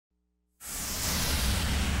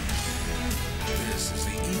This is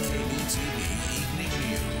the EKB TV Evening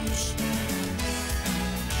News.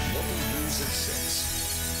 Local news at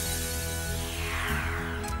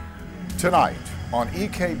 6. Tonight on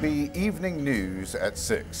EKB Evening News at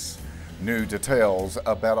 6. New details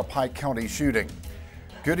about a Pike County shooting.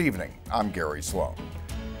 Good evening, I'm Gary Sloan.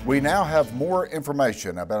 We now have more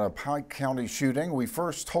information about a Pike County shooting we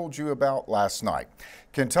first told you about last night.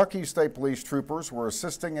 Kentucky State Police troopers were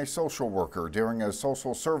assisting a social worker during a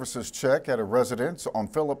social services check at a residence on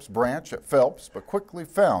Phillips Branch at Phelps, but quickly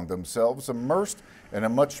found themselves immersed in a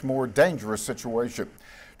much more dangerous situation.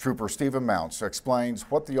 Trooper Stephen Mounts explains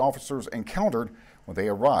what the officers encountered when they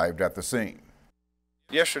arrived at the scene.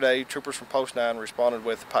 Yesterday, troopers from Post 9 responded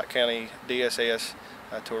with Pike County DSS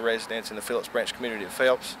to a residence in the Phillips Branch community of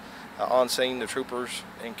Phelps. On scene, the troopers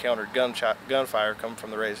encountered gunfire coming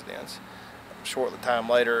from the residence. A short time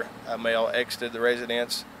later, a male exited the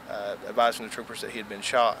residence, advising the troopers that he had been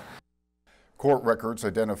shot. Court records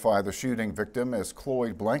identify the shooting victim as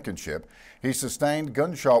Cloyd Blankenship. He sustained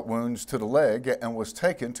gunshot wounds to the leg and was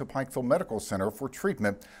taken to Pikeville Medical Center for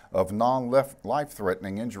treatment of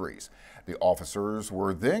non-life-threatening injuries. The officers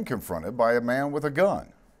were then confronted by a man with a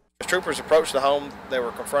gun. As troopers approached the home, they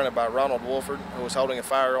were confronted by Ronald Wolford, who was holding a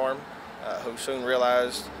firearm, who soon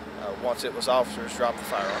realized, once it was officers, dropped the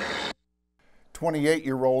firearm.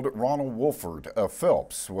 28-year-old Ronald Wolford of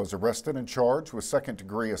Phelps was arrested and charged with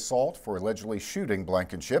second-degree assault for allegedly shooting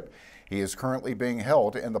Blankenship. He is currently being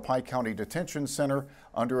held in the Pike County Detention Center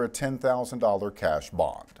under a $10,000 cash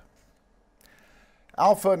bond.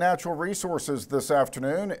 Alpha Natural Resources this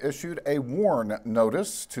afternoon issued a warn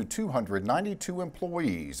notice to 292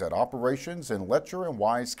 employees at operations in Letcher and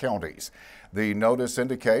Wise counties. The notice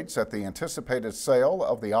indicates that the anticipated sale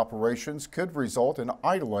of the operations could result in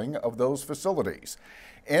idling of those facilities.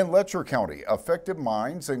 In Letcher County, affected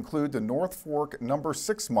mines include the North Fork No.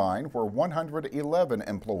 6 mine, where 111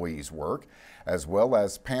 employees work, as well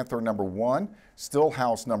as Panther No. 1,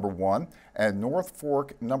 Stillhouse No. 1, and North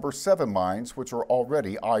Fork No. 7 mines, which are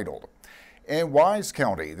already idled. In Wise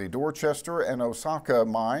County, the Dorchester and Osaka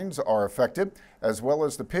mines are affected, as well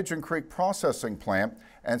as the Pigeon Creek processing plant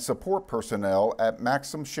and support personnel at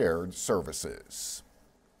Maxim Shared Services.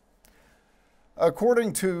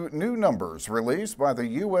 According to new numbers released by the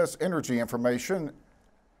U.S. Energy Information,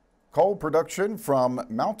 coal production from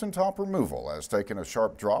mountaintop removal has taken a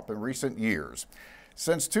sharp drop in recent years.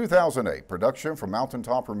 Since 2008, production from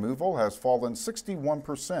mountaintop removal has fallen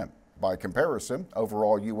 61%. By comparison,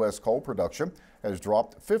 overall U.S. coal production has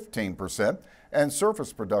dropped 15%, and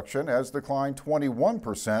surface production has declined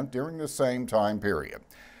 21% during the same time period.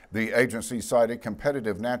 The agency cited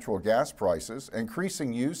competitive natural gas prices,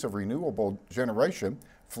 increasing use of renewable generation,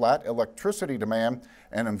 flat electricity demand,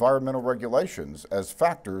 and environmental regulations as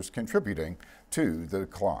factors contributing to the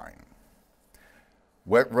decline.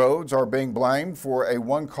 Wet roads are being blamed for a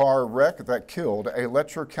one-car wreck that killed a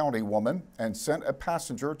Letcher County woman and sent a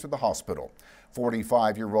passenger to the hospital.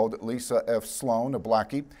 45-year-old Lisa F. Sloan, a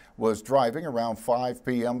Blackie, was driving around 5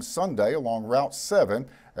 p.m. Sunday along Route 7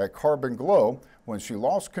 at Carbon Glow when she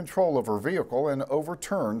lost control of her vehicle and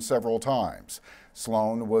overturned several times.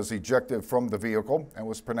 Sloan was ejected from the vehicle and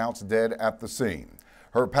was pronounced dead at the scene.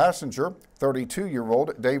 Her passenger,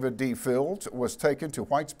 32-year-old David D. Fields, was taken to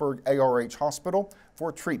Whitesburg ARH Hospital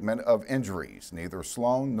for treatment of injuries. Neither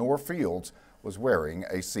Sloan nor Fields was wearing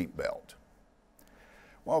a seatbelt.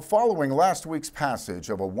 Well, following last week's passage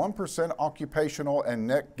of a 1% occupational and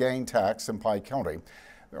net gain tax in Pike County,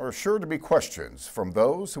 there are sure to be questions from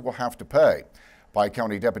those who will have to pay. Pike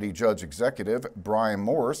County Deputy Judge Executive Brian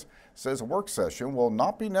Morris says a work session will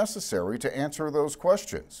not be necessary to answer those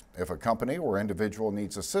questions. If a company or individual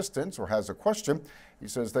needs assistance or has a question, he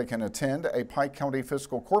says they can attend a Pike County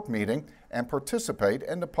Fiscal Court meeting and participate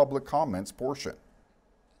in the public comments portion.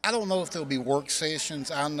 I don't know if there'll be work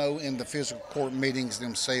sessions. I know in the fiscal court meetings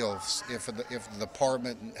themselves, if the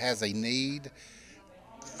department has a need,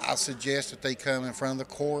 I suggest that they come in front of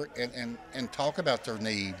the court and talk about their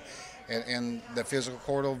need. And the fiscal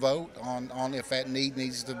court will vote on if that need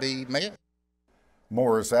needs to be met.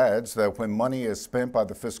 Morris adds that when money is spent by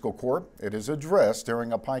the fiscal court, it is addressed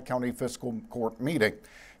during a Pike County Fiscal Court meeting.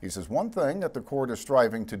 He says one thing that the court is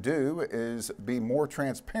striving to do is be more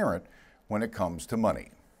transparent when it comes to money.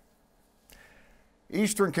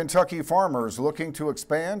 Eastern Kentucky farmers looking to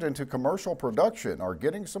expand into commercial production are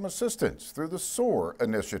getting some assistance through the SOAR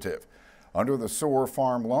initiative. Under the SOAR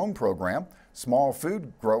Farm Loan Program, small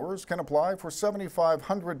food growers can apply for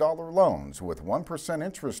 $7,500 loans with 1%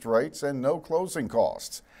 interest rates and no closing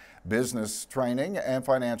costs. Business training and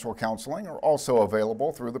financial counseling are also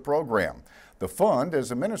available through the program. The fund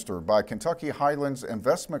is administered by Kentucky Highlands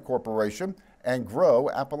Investment Corporation and Grow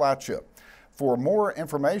Appalachia. For more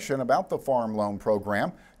information about the Farm Loan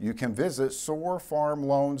Program, you can visit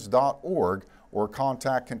soarfarmloans.org or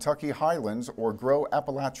contact Kentucky Highlands or Grow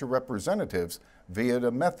Appalachia representatives via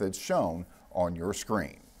the methods shown on your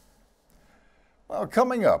screen. Well,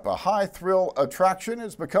 coming up, a high-thrill attraction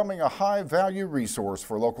is becoming a high-value resource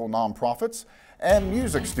for local nonprofits, and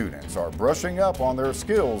music students are brushing up on their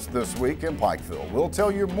skills this week in Pikeville. We'll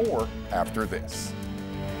tell you more after this.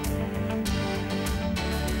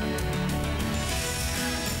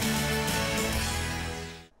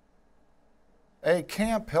 A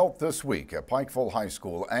camp held this week at Pikeville High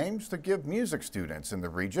School aims to give music students in the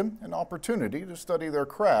region an opportunity to study their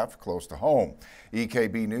craft close to home.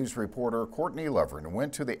 EKB News reporter Courtney Levern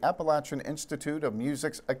went to the Appalachian Institute of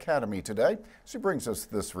Music's Academy today. She brings us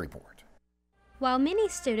this report. While many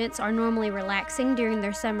students are normally relaxing during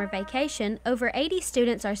their summer vacation, over 80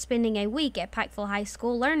 students are spending a week at Pikeville High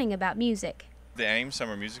School learning about music. The AIM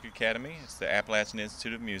Summer Music Academy is the Appalachian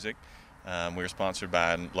Institute of Music. We're sponsored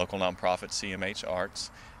by local nonprofit CMH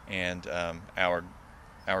Arts, and our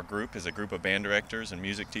group is a group of band directors and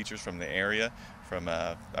music teachers from the area, from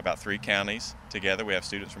about 3 counties together. We have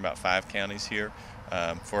students from about 5 counties here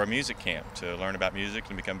for a music camp to learn about music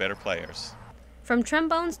and become better players. From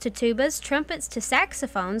trombones to tubas, trumpets to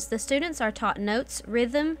saxophones, the students are taught notes,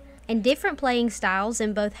 rhythm, and different playing styles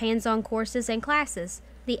in both hands-on courses and classes.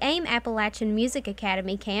 The AIM Appalachian Music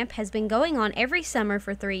Academy camp has been going on every summer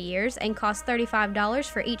for 3 years and costs $35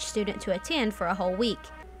 for each student to attend for a whole week.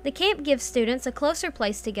 The camp gives students a closer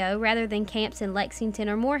place to go rather than camps in Lexington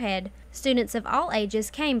or Moorhead. Students of all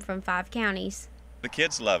ages came from 5 counties. The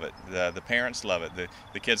kids love it. The parents love it.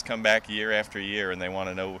 The kids come back year after year and they want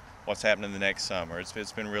to know what's happening the next summer.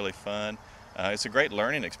 It's been really fun. It's a great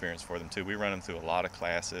learning experience for them too. We run them through a lot of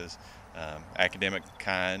classes, academic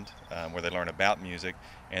kind, where they learn about music,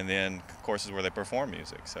 and then courses where they perform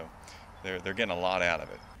music. So they're getting a lot out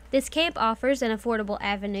of it. This camp offers an affordable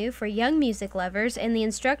avenue for young music lovers, and the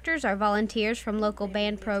instructors are volunteers from local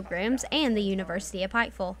band programs and the University of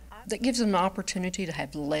Pikeville. That gives them an opportunity to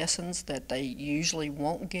have lessons that they usually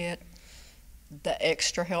won't get, the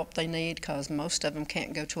extra help they need, because most of them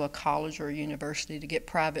can't go to a college or a university to get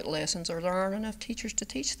private lessons, or there aren't enough teachers to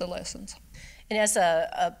teach the lessons. And as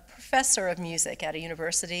a professor of music at a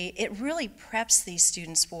university, it really preps these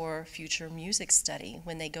students for future music study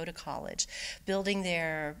when they go to college. Building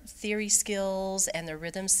their theory skills and their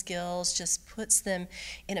rhythm skills just puts them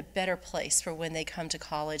in a better place for when they come to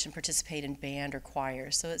college and participate in band or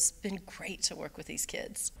choir. So it's been great to work with these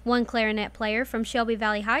kids. One clarinet player from Shelby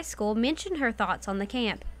Valley High School mentioned her thoughts on the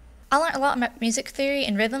camp. I learned a lot about music theory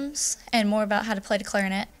and rhythms and more about how to play the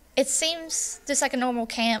clarinet. It seems just like a normal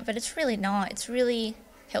camp, but it's really not. It's really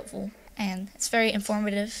helpful, and it's very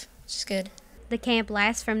informative, which is good. The camp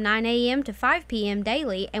lasts from 9 a.m. to 5 p.m.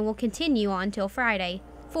 daily and will continue on till Friday.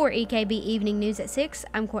 For EKB Evening News at 6,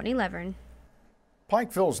 I'm Courtney Levern.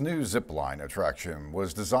 Pikeville's new zipline attraction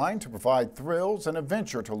was designed to provide thrills and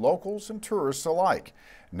adventure to locals and tourists alike.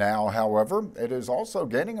 Now, however, it is also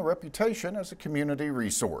gaining a reputation as a community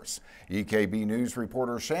resource. EKB News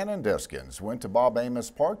reporter Shannon Deskins went to Bob Amos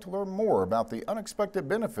Park to learn more about the unexpected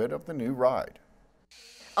benefit of the new ride.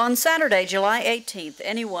 On Saturday, July 18th,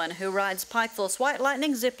 anyone who rides Pikeville's White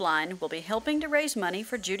Lightning Zipline will be helping to raise money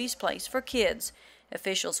for Judy's Place for Kids.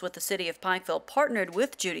 Officials with the City of Pikeville partnered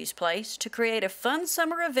with Judy's Place to create a fun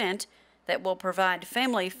summer event that will provide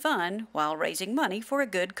family fun while raising money for a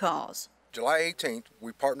good cause. July 18th,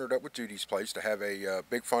 we partnered up with Judy's Place to have a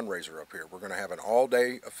big fundraiser up here. We're going to have an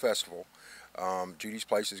all-day festival. Judy's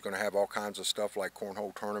Place is going to have all kinds of stuff like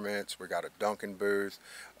cornhole tournaments. We got a Dunkin' booth.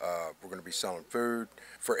 We're going to be selling food.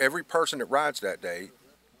 For every person that rides that day,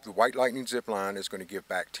 the White Lightning Zipline is going to give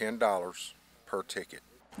back $10 per ticket.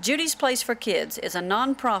 Judy's Place for Kids is a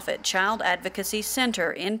nonprofit child advocacy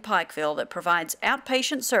center in Pikeville that provides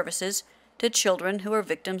outpatient services to children who are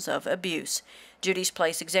victims of abuse. Judy's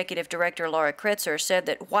Place Executive Director Laura Kretzer said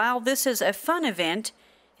that while this is a fun event,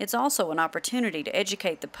 it's also an opportunity to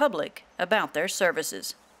educate the public about their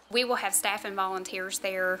services. We will have staff and volunteers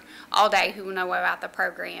there all day who will know about the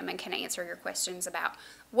program and can answer your questions about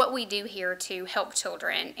what we do here to help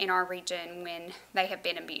children in our region when they have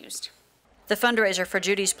been abused. The fundraiser for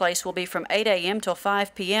Judy's Place will be from 8 a.m. till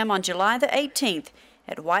 5 p.m. on July the 18th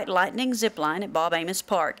at White Lightning Zipline at Bob Amos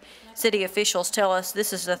Park. City officials tell us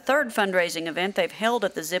this is the 3rd fundraising event they've held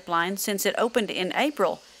at the Zipline since it opened in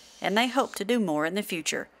April, and they hope to do more in the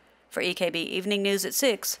future. For EKB Evening News at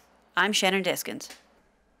 6, I'm Shannon Deskins.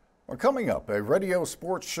 Well, coming up, a radio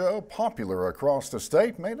sports show popular across the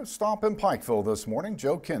state made a stop in Pikeville this morning.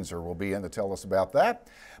 Joe Kinzer will be in to tell us about that.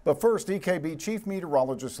 But first, EKB Chief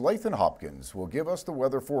Meteorologist Lathan Hopkins will give us the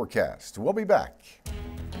weather forecast. We'll be back.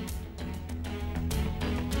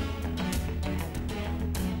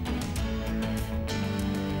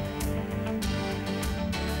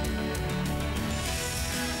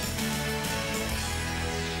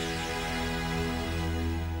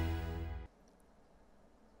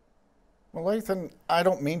 Well, Lathan, I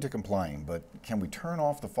don't mean to complain, but can we turn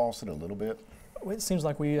off the faucet a little bit? Well, it seems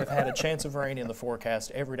like we have had a chance of rain in the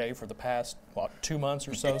forecast every day for the past, what, 2 months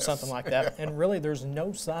or so, something like that. And really, there's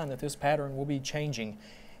no sign that this pattern will be changing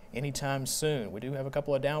anytime soon. We do have a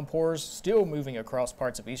couple of downpours still moving across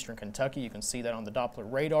parts of eastern Kentucky. You can see that on the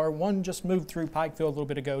Doppler radar. One just moved through Pikeville a little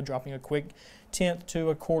bit ago, dropping a quick 1/10 to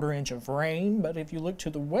 1/4 inch of rain. But if you look to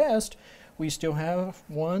the west, we still have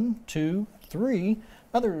 1, 2, 3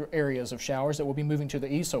 other areas of showers that will be moving to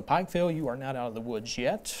the east. So Pikeville, you are not out of the woods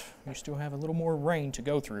yet. You still have a little more rain to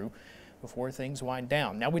go through before things wind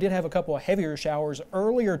down. Now, we did have a couple of heavier showers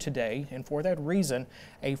earlier today, and for that reason,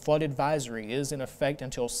 a flood advisory is in effect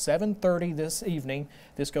until 7:30 this evening.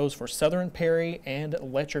 This goes for southern Perry and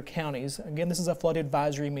Letcher counties. Again, this is a flood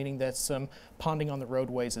advisory, meaning that some ponding on the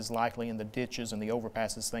roadways is likely in the ditches and the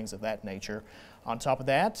overpasses, things of that nature. On top of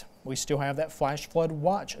that, we still have that flash flood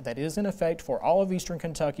watch that is in effect for all of eastern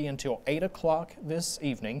Kentucky until 8 o'clock this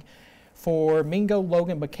evening. For Mingo,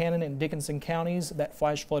 Logan, Buchanan, and Dickinson counties, that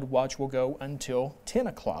flash flood watch will go until 10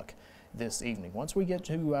 o'clock this evening. Once we get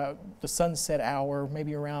to the sunset hour,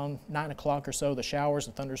 maybe around 9 o'clock or so, the showers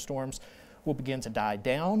and thunderstorms will begin to die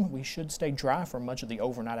down. We should stay dry for much of the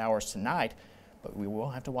overnight hours tonight, but we will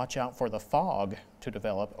have to watch out for the fog to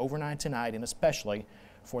develop overnight tonight and especially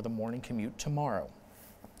for the morning commute tomorrow.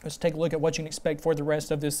 Let's take a look at what you can expect for the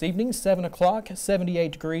rest of this evening. 7 o'clock,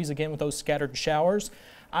 78 degrees again with those scattered showers.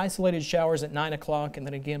 Isolated showers at 9 o'clock, and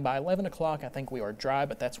then again by 11 o'clock, I think we are dry,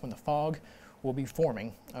 but that's when the fog will be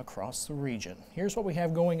forming across the region. Here's what we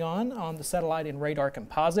have going on the satellite and radar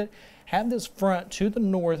composite. Have this front to the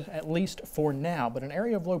north, at least for now, but an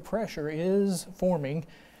area of low pressure is forming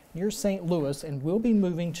near St. Louis and will be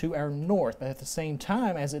moving to our north. But at the same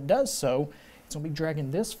time, as it does so, it's going to be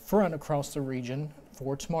dragging this front across the region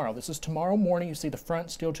for tomorrow. This is tomorrow morning. You see the front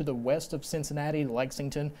still to the west of Cincinnati,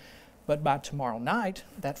 Lexington. But by tomorrow night,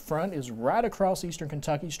 that front is right across eastern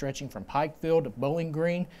Kentucky, stretching from Pikeville to Bowling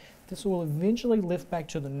Green. This will eventually lift back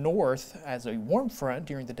to the north as a warm front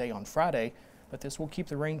during the day on Friday, but this will keep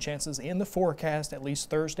the rain chances in the forecast at least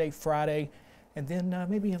Thursday, Friday, and then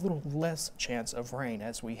maybe a little less chance of rain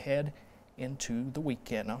as we head into the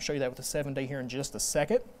weekend. I'll show you that with the 7-day here in just a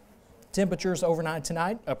second. Temperatures overnight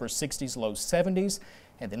tonight, upper 60s, low 70s,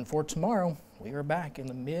 and then for tomorrow, we are back in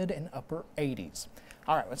the mid and upper 80s.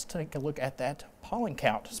 All right, let's take a look at that pollen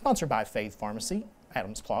count. Sponsored by Faith Pharmacy,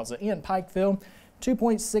 Adams Plaza in Pikeville.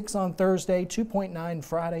 2.6 on Thursday, 2.9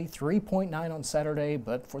 Friday, 3.9 on Saturday,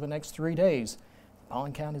 but for the next 3 days, the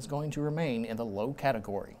pollen count is going to remain in the low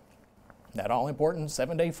category. That all-important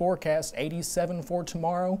 7-day forecast, 87 for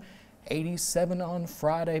tomorrow, 87 on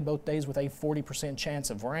Friday, both days with a 40% chance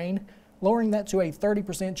of rain. Lowering that to a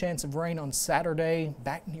 30% chance of rain on Saturday,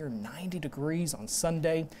 back near 90 degrees on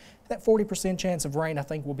Sunday. That 40% chance of rain, I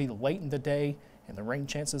think, will be late in the day, and the rain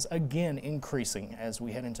chances again increasing as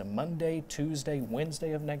we head into Monday, Tuesday,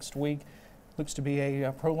 Wednesday of next week. Looks to be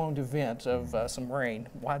a prolonged event of some rain,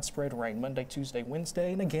 widespread rain, Monday, Tuesday,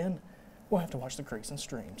 Wednesday, and again, we'll have to watch the creeks and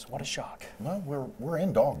streams. What a shock. Well, we're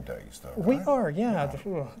in dog days, though, right? We are, yeah.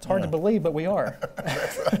 It's hard to believe, but we are.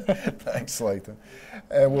 That's right. Thanks, Lathan.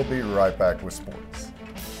 And we'll be right back with sports.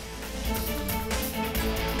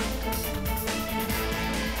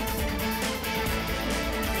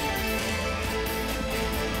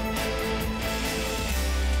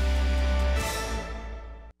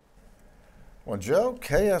 Well, Joe,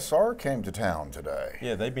 KSR came to town today.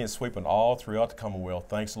 Yeah, they've been sweeping all throughout the Commonwealth.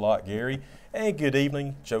 Thanks a lot, Gary. And good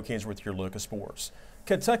evening. Joe Kinzer with your look of sports.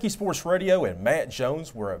 Kentucky Sports Radio and Matt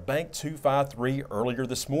Jones were at Bank 253 earlier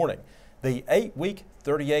this morning. The 8-week,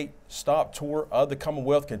 38-stop tour of the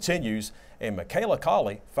Commonwealth continues, and Michaela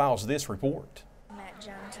Colley files this report. Matt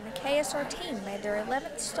Jones and the KSR team made their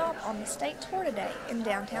 11th stop on the state tour today in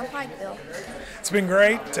downtown Pikeville. It's been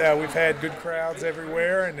great. We've had good crowds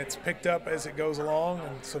everywhere, and it's picked up as it goes along.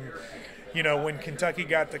 And some, when Kentucky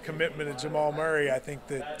got the commitment of Jamal Murray, I think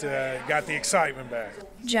that got the excitement back.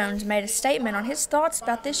 Jones made a statement on his thoughts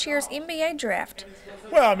about this year's NBA draft.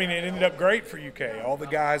 Well, it ended up great for UK. All the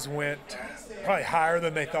guys went probably higher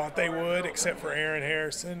than they thought they would, except for Aaron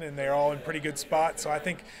Harrison, and they're all in pretty good spots. So I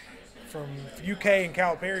think from UK and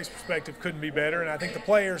Calipari's perspective couldn't be better, and I think the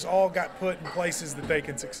players all got put in places that they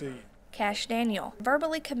can succeed. Cash Daniel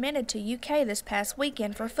verbally committed to UK this past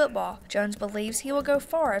weekend for football. Jones believes he will go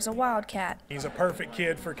far as a Wildcat. He's a perfect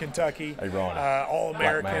kid for Kentucky, hey,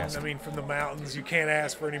 All-American. I mean, from the mountains, you can't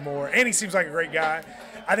ask for any more. And he seems like a great guy.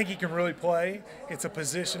 I think he can really play. It's a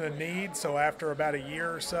position of need, so after about a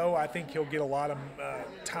year or so, I think he'll get a lot of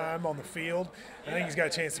time on the field. I think he's got a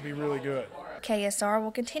chance to be really good. KSR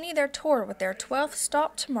will continue their tour with their 12th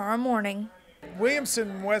stop tomorrow morning.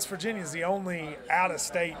 Williamson, West Virginia is the only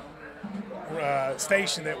out-of-state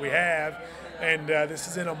station that we have, and this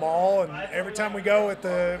is in a mall, and every time we go at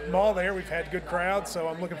the mall there, we've had good crowds, so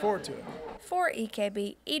I'm looking forward to it. For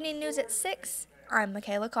EKB Evening News at 6, I'm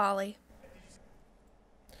Michaela Colley.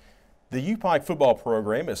 The U-Pike football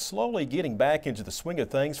program is slowly getting back into the swing of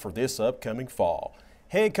things for this upcoming fall.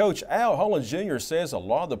 Head coach Al Holland Jr. says a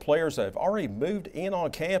lot of the players have already moved in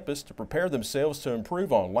on campus to prepare themselves to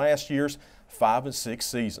improve on last year's 5-6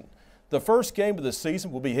 season. The first game of the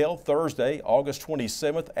season will be held Thursday, August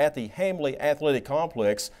 27th at the Hamley Athletic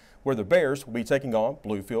Complex, where the Bears will be taking on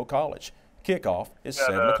Bluefield College. Kickoff is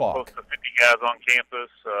 7 o'clock. Close to 50 guys on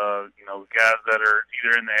campus, guys that are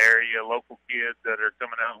either in the area, local kids that are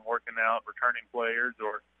coming out and working out, returning players,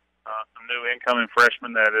 or some new incoming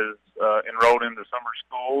freshmen that is enrolled into summer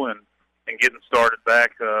school and getting started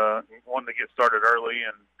back, wanting to get started early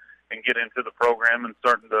and get into the program and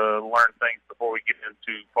starting to learn things before we get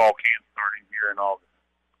into fall camp starting here in August.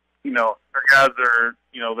 Our guys are,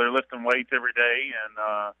 they're lifting weights every day and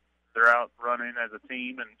they're out running as a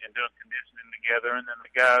team and doing conditioning together. And then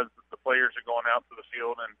the players are going out to the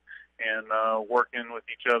field and working with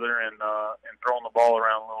each other and throwing the ball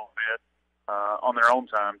around a little bit on their own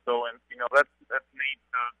time. So, that's neat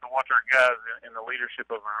to watch our guys in the leadership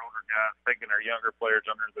of our older guys, taking our younger players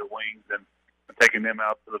under their wings and taking them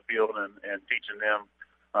out to the field and teaching them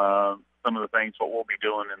some of the things what we'll be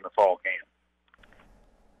doing in the fall camp.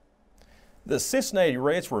 The Cincinnati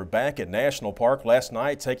Reds were back at National Park last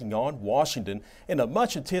night taking on Washington in a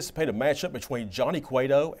much-anticipated matchup between Johnny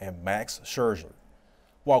Cueto and Max Scherzer.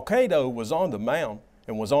 While Cueto was on the mound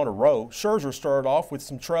and was on a roll, Scherzer started off with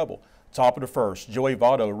some trouble. Top of the first, Joey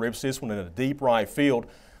Votto rips this one in a deep right field,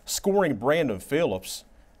 scoring Brandon Phillips,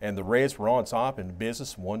 and the Reds were on top in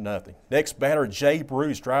business 1-0. Next batter, Jay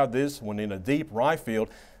Bruce drive this one in a deep right field,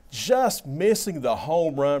 just missing the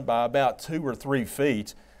home run by about 2 or 3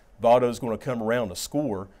 feet. Votto's going to come around to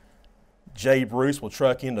score. Jay Bruce will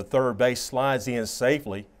truck into third base, slides in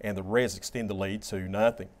safely, and the Reds extend the lead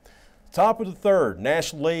 2-0. Top of the third,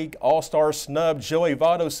 National League All-Star snub Joey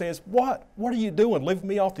Votto says, What are you doing, leaving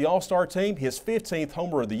me off the All-Star team? His 15th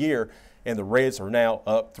homer of the year, and the Reds are now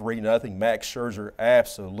up 3-0. Max Scherzer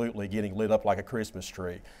absolutely getting lit up like a Christmas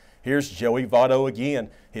tree. Here's Joey Votto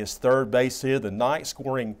again, his third base hit of the night,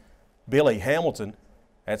 scoring Billy Hamilton.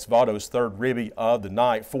 That's Votto's third ribby of the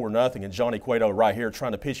night, 4-0, and Johnny Cueto right here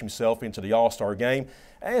trying to pitch himself into the All-Star game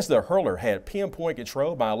as the hurler had pinpoint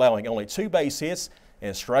control by allowing only 2 base hits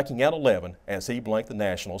and striking out 11 as he blanked the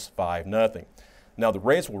Nationals 5-0. Now the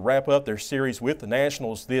Reds will wrap up their series with the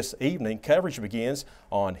Nationals this evening. Coverage begins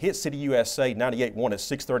on Hit City USA 98.1 at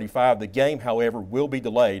 6:35. The game, however, will be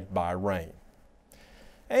delayed by rain.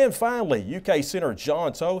 And finally, UK center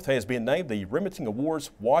John Toth has been named the Remington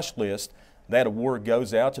Awards watch list. That award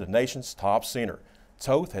goes out to the nation's top center.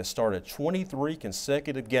 Toth has started 23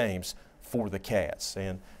 consecutive games for the Cats.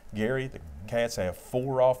 And Gary, the Cats have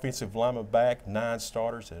 4 offensive linemen back, 9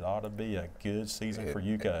 starters. It ought to be a good season for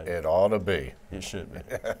UK. It ought to be. It should be.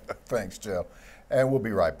 Thanks, Joe. And we'll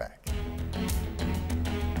be right back.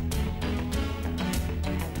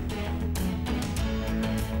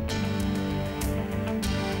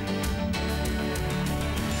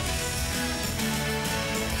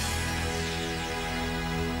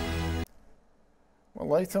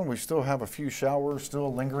 Well, Latham, we still have a few showers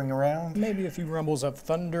still lingering around. Maybe a few rumbles of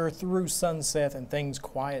thunder through sunset and things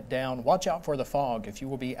quiet down. Watch out for the fog if you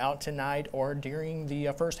will be out tonight or during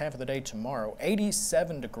the first half of the day tomorrow.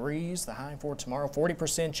 87 degrees, the high for tomorrow.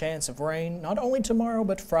 40% chance of rain, not only tomorrow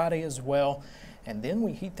but Friday as well. And then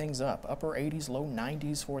we heat things up, upper 80s, low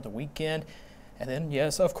 90s for the weekend. And then,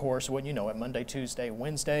 yes, of course, when you know it, Monday, Tuesday,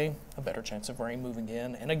 Wednesday, a better chance of rain moving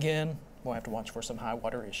in. And again, we'll have to watch for some high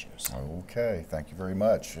water issues. Okay, thank you very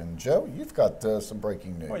much. And Joe, you've got some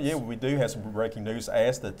breaking news. Well, yeah, we do have some breaking news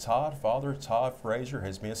as the Todd father, Todd Frazier,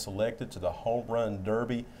 has been selected to the Home Run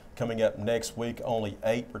Derby. Coming up next week, only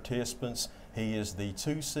 8 participants He is the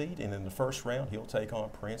 2 seed, and in the first round, he'll take on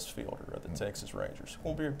Prince Fielder of the Texas Rangers. It's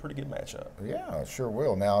going to be a pretty good matchup. Yeah, sure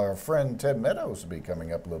will. Now, our friend Ted Meadows will be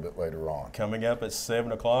coming up a little bit later on. Coming up at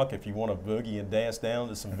 7 o'clock, if you want to boogie and dance down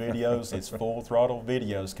to some videos, it's Full Throttle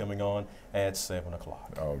Videos coming on at 7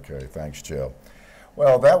 o'clock. Okay, thanks, Jill.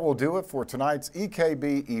 Well, that will do it for tonight's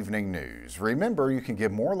EKB Evening News. Remember, you can get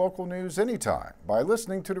more local news anytime by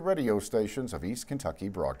listening to the radio stations of East Kentucky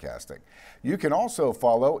Broadcasting. You can also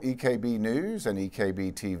follow EKB News and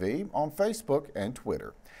EKB TV on Facebook and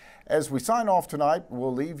Twitter. As we sign off tonight,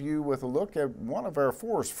 we'll leave you with a look at one of our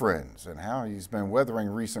forest friends and how he's been weathering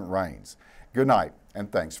recent rains. Good night, and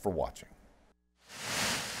thanks for watching.